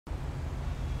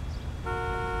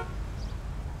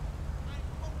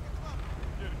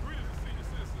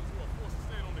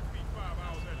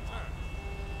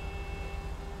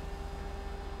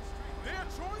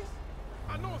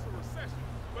session,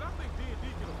 but I think D&D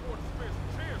can afford to spare some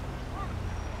chairs for this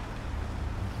furniture.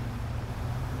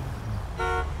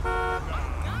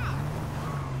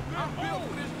 I'm built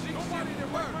for this G nobody in their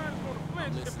right mind is going to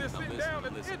flinch if they're sitting down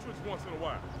at the entrance once in a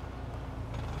while.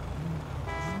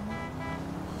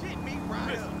 Shit, me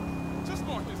right up. Just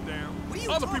mark this down. What are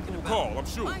you Other talking people will about? call, I'm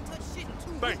sure. I ain't touched shit in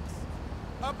 2 Thanks. weeks.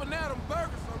 Up and down them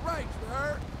burgers are right, you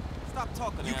heard? Stop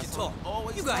talking, You can asshole. talk.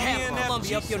 Always You got half saying that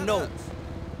Columbia up shit. your Shut nose. up.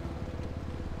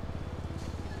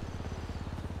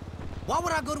 Why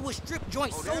would I go to a strip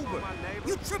joint Oh, there go sober? my neighbor.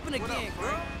 You tripping What again, up, girl.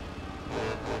 Frank?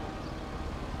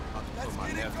 Let's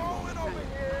get it going over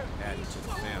here. Adding to the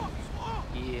family.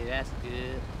 Yeah, that's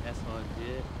good. That's all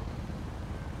good.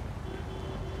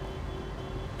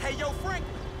 Hey, yo, Frank.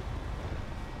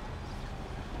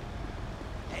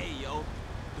 Hey, yo.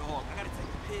 Dog, I gotta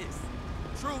take a piss.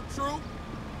 True.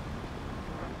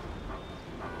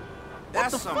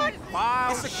 That's some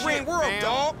wild shit, It's a green world, fam.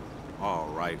 dog. All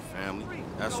right, family.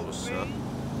 That's what's up.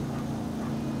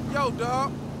 Yo,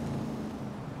 dog.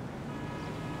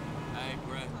 Hey,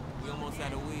 bruh. We almost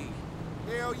had a weed.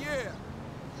 Hell yeah.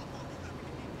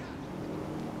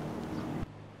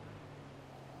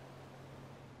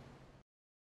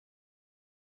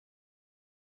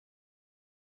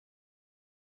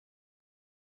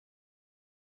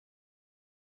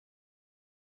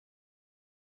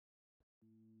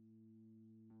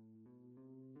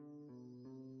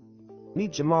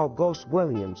 Meet Jamal GHOST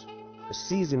Williams, a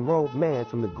seasoned road man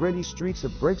from the gritty streets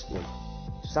of Brixton,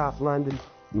 South London,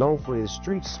 known for his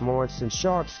street smarts and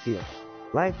sharp skill.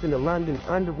 Life in the London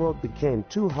underworld became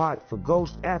too hot for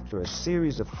Ghost after a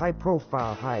series of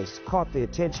high-profile heists caught the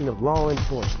attention of law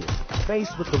enforcement.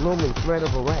 Faced with the looming threat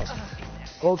of arrest,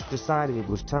 Ghost decided it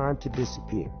was time to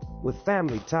disappear. With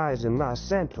family ties in Los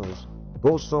Santos,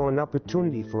 Ghost saw an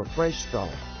opportunity for a fresh start.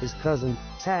 His cousin,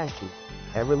 Tashi,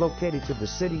 had relocated to the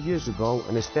city years ago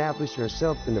and established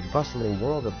herself in the bustling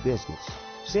world of business.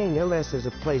 Seeing LS as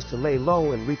a place to lay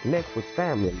low and reconnect with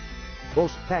family,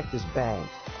 Ghost packed his bags,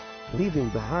 leaving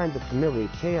behind the familiar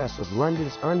chaos of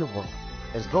London's underworld.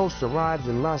 As Ghost arrives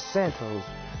in Los Santos,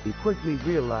 he quickly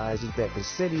realizes that the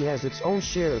city has its own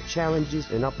share of challenges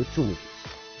and opportunities.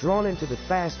 Drawn into the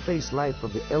fast-paced life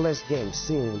of the LS gang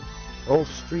scene,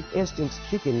 Ghost's street instincts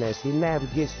kick in as he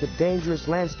navigates the dangerous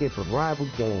landscape of rival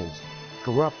gangs,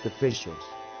 corrupt officials,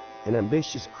 and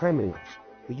ambitious criminals.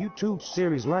 The YouTube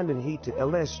series London Heat to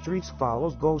LS Streets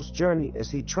follows Ghost's journey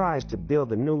as he tries to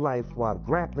build a new life while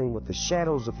grappling with the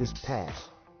shadows of his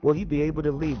past. Will he be able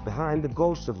to leave behind the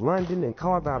ghosts of London and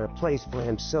carve out a place for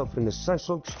himself in the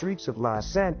sun-soaked streets of Los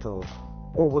Santos?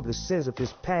 Or will the sins of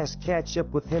his past catch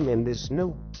up with him in this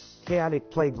new, chaotic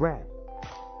playground?